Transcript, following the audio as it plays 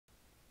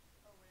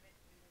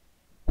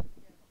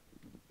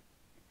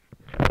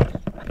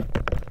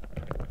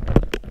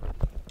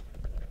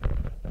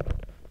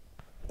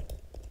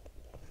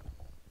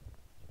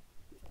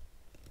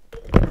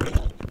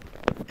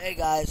Hey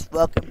guys,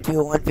 welcome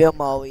to One Film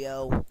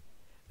Mario.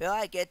 Will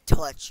I get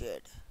touched?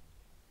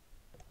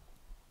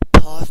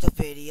 Pause the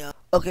video.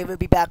 Okay, we'll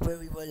be back where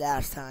we were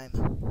last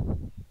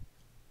time.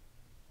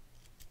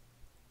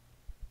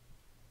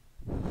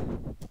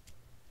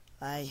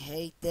 I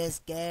hate this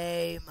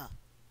game.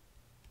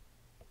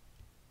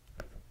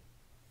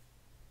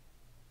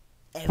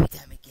 Every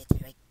time it gets me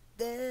like,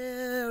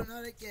 no,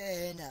 not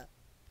again.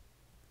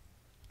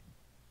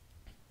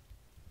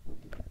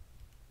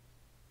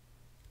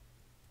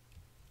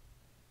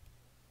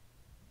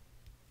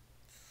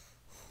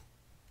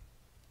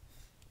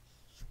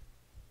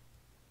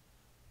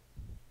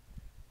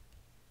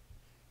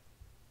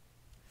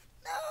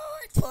 No,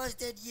 I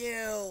trusted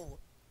you.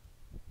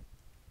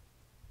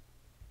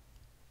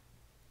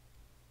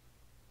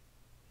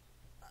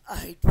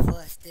 I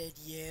trusted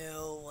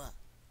you.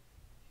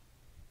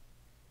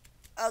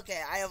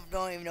 Okay,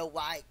 don't even know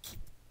why I keep...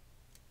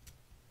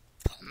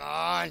 Come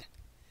on.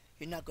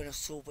 You're not gonna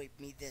soul rape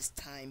me this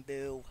time,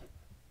 boo.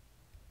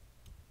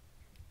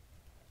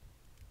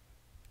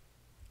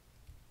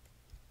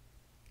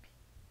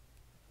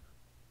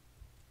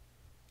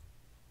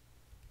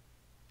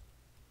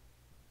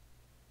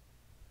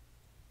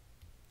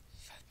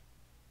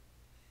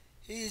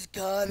 He's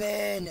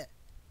coming.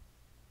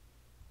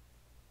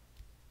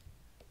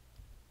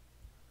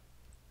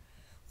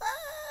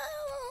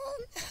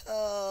 Oh,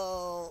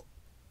 no.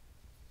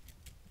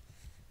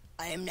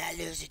 I am not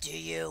losing to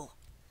you,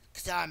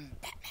 cause I'm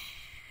Batman.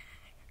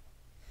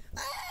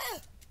 Ah!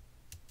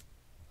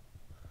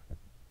 The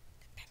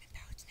Batman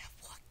power does not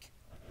work.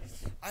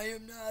 I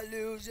am not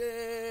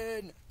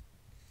losing.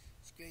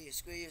 Screw you,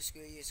 screw you,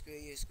 screw you, screw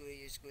you, screw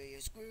you, screw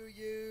you, screw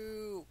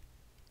you.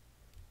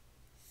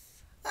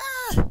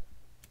 Ah!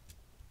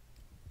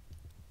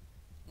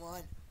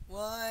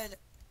 One.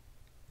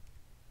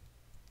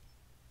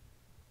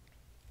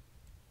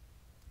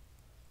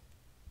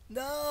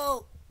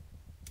 No.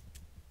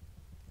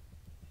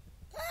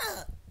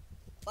 Ah!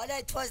 Why did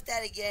I twist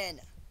that again?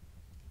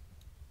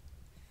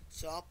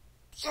 Jump.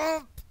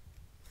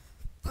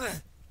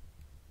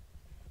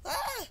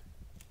 Ah!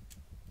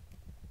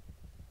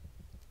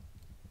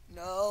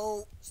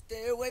 No,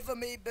 stay away from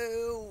me,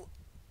 boo.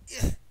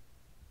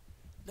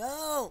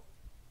 No.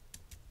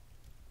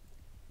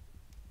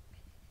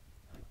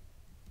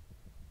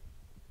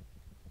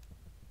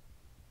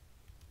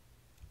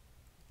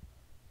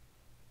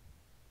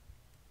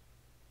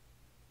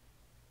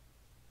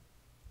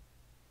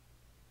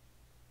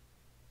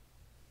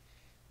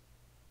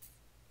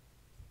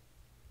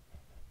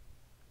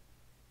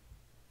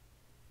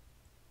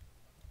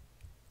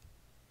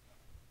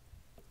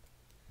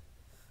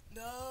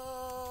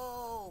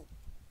 No.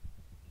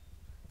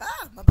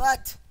 Ah, my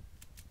butt.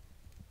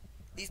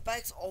 These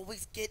spikes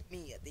always get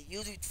me. They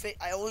usually fit.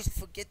 I always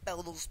forget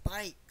about those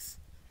spikes.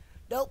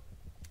 Nope.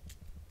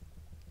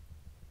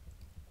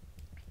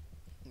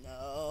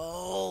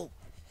 No.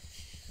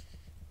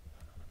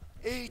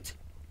 Eat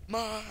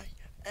my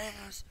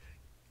ass,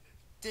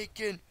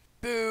 Deacon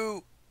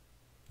Boo.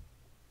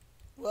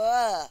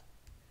 What?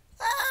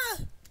 Ah!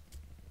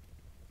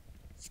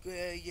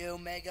 Screw you,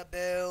 Mega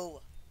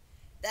Boo.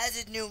 That's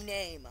his new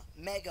name,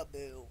 Mega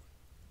Boo.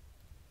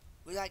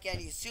 We're not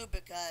getting you suit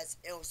because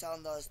it will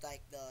sound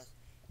like the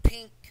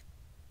pink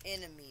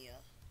enemy.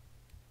 I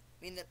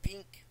mean the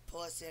pink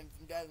person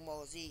from Dragon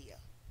Ball Z.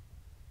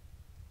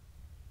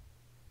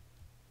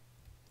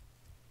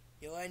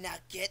 You will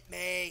not get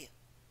me.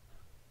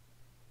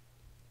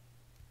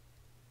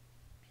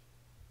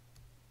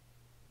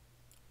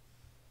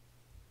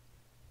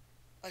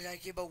 I gotta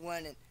keep on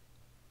running.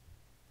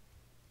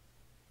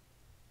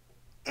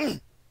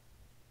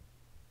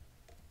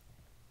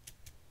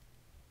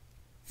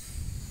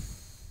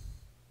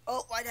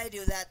 Oh, why did I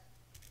do that?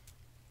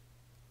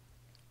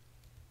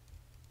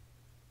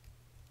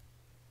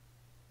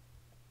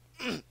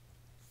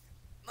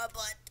 My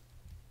butt.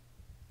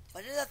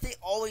 Why does that thing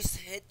always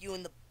hit you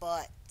in the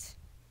butt?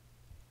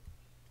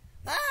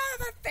 Ah,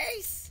 my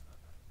face!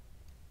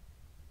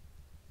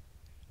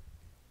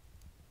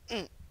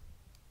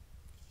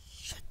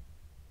 Shut.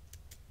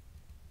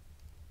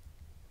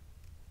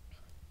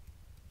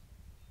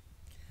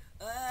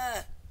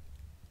 Ah!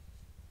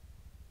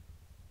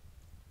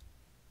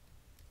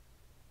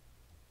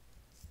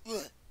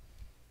 Ugh.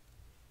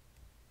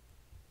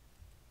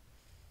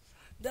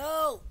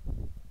 No!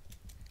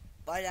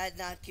 Why did I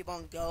not keep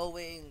on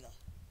going?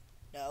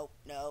 Nope.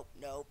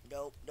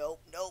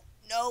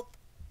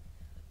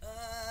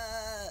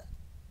 Ah!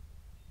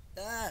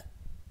 Ah!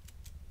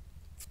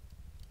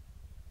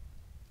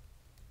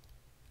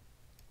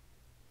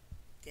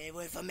 Stay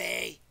away from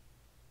me!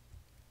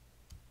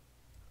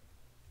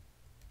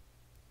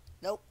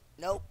 Nope.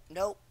 No!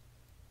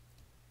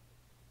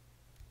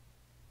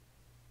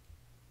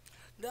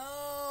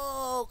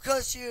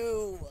 Curse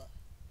you!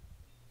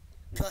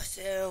 Curse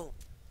you!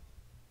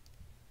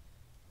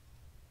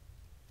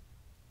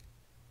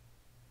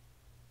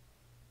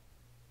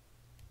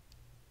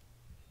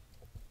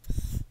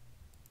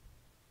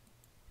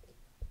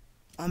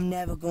 I'm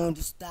never going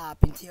to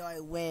stop until I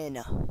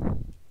win.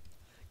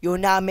 You'll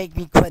not make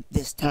me quit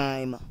this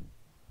time.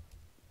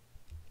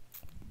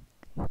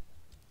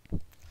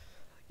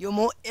 You're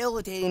more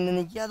irritating than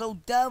the Yellow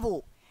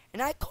Devil,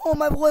 and I call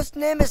my worst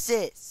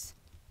nemesis.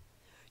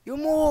 You're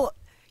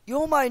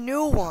my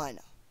new one.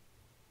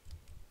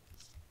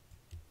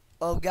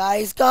 Oh,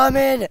 guys,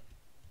 coming!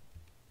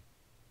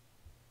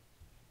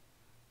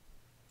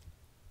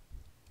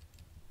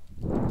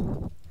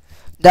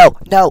 No,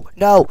 no,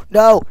 no,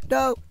 no, no,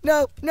 no,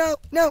 no, no,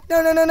 no,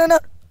 no, no, no, no.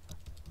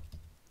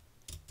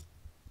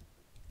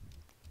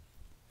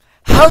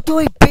 How do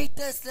we beat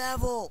this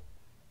level?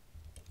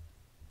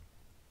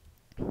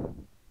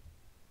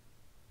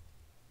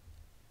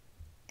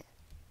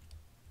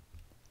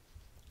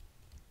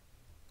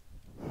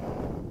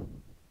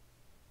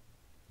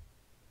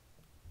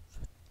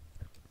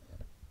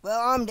 Well,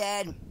 I'm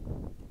dead.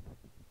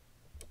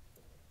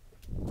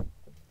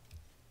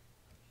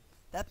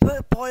 That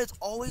part is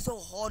always so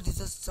hard to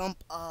just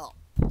jump up.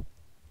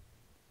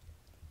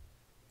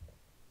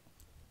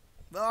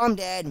 Well, I'm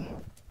dead.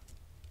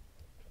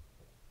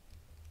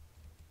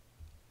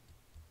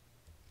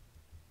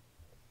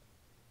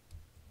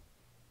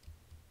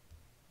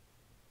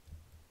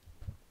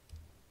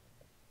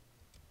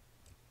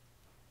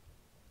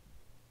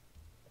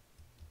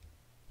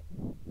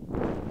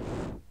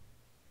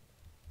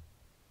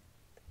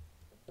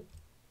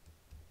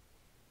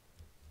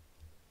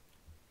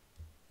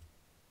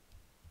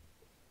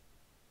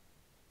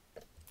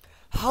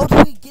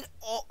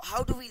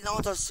 How do we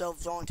launch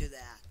ourselves onto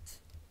that?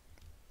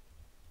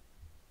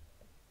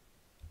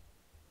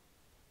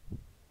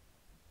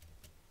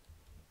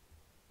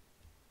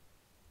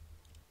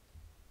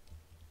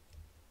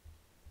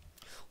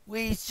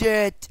 We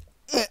should,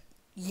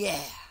 yeah,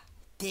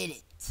 did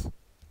it.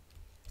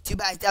 Too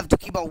bad I have to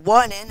keep on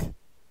running.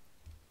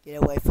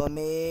 Get away from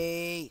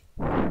me.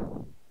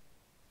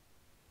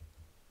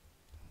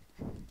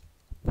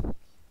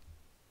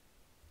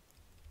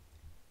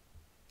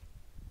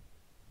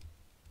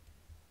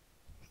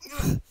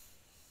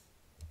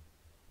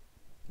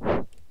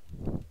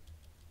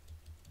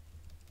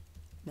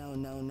 No,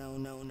 no, no,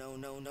 no, no,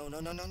 no, no, no, no,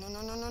 no, no,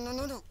 no, no, no, no,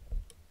 no, no.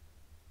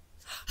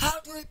 How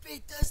do we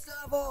beat this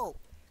level?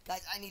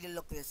 Guys, I need to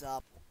look this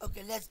up.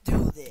 Okay, let's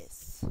do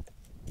this.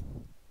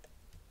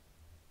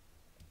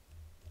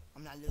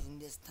 I'm not losing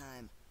this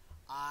time.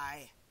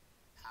 I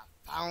have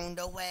found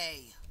a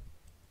way.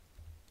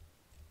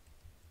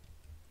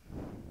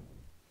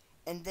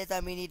 And this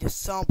time we need to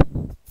jump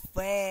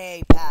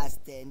way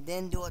past it and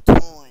then do a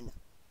turn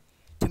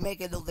to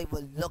make it look like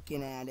we're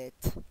looking at it.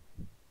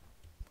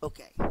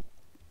 Okay.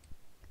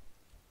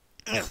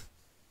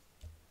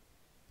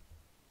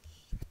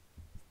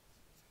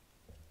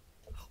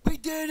 We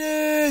did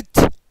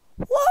it!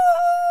 Woo!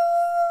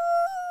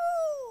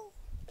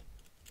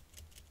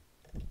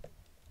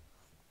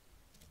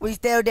 We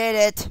still did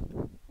it.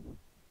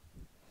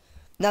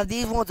 Now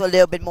these ones are a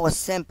little bit more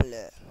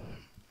simpler.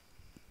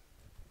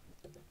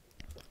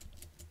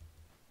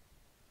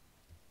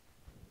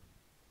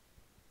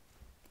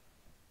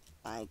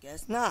 I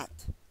guess not.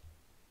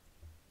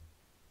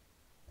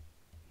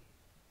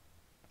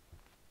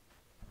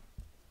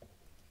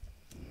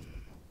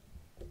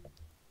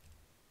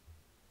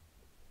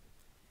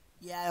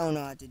 Yeah, I don't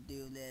know how to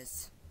do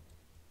this.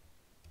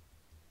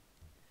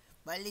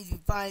 But at least we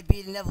finally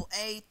beat level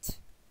 8.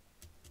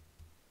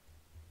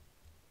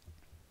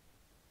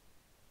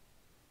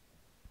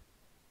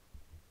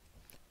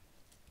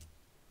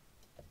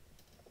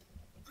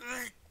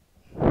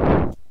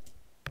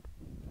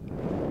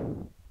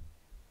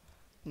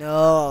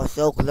 No,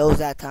 so close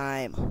that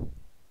time.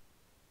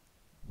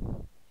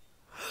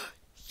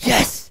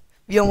 Yes!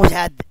 We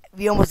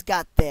almost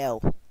got there.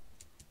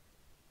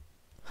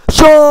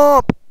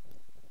 Jump!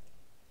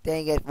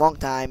 Dang it, wrong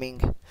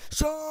timing.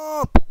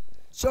 Jump!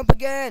 Jump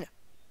again!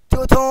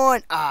 Do a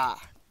turn!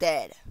 Ah,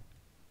 dead.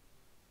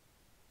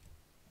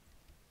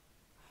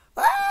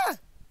 Ah!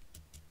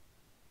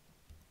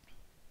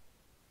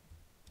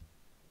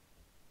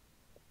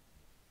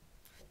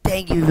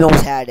 Dang you, we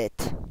almost had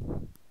it.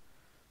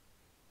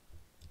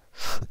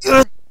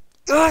 Yeah!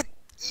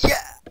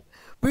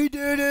 We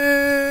did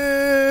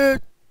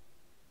it!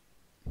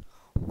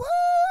 Woo!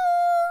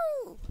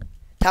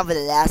 Time for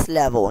the last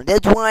level. This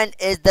one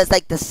is just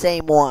like the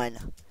same one.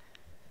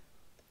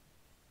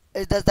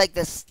 It's just like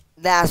the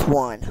last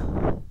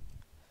one.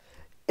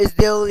 It's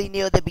literally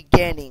near the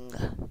beginning.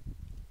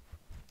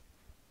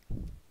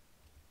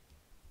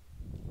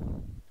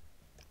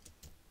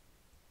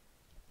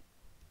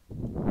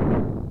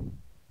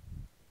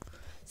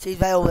 See,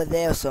 it's right over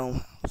there,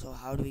 so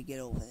how do we get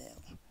over there?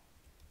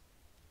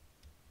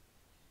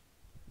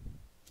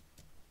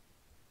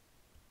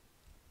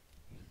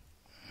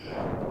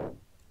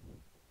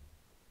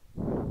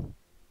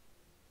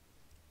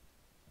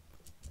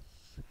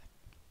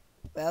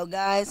 Well,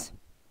 guys,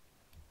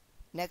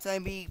 next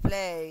time we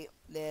play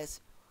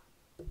this.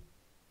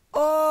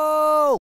 Oh!